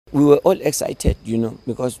we were all excited,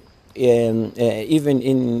 because even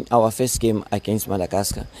in our first game against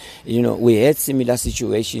Madagascar, we had similar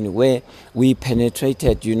situation where we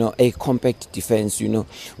penetrated, a compact defense,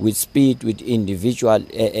 with speed, with individual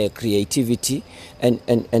creativity, and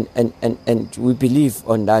we believe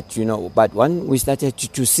on that, But when we started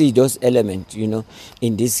to see those elements,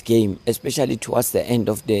 in this game, especially towards the end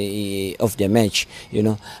of the match,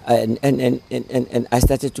 and I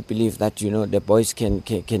started to believe that the boys can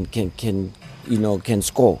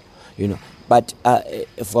score. But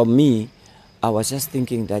for me, I was just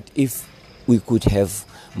thinking that if we could have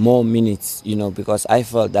more minutes, because I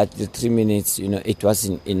felt that the 3 minutes, it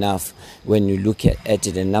wasn't enough when you look at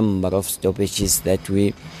the number of stoppages that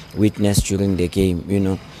we witnessed during the game,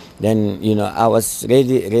 Then, I was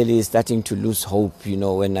really starting to lose hope,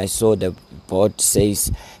 when I saw the board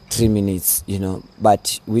says 3 minutes,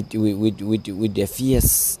 But with the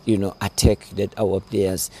fierce, attack that our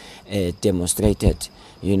players demonstrated,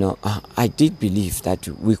 I did believe that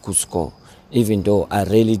we could score, even though I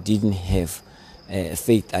really didn't have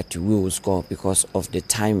faith that we would score because of the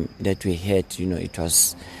time that we had. It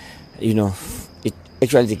was,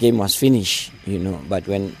 actually the game was finished, But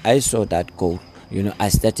when I saw that goal, I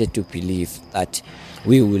started to believe that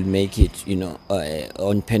we will make it,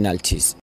 on penalties.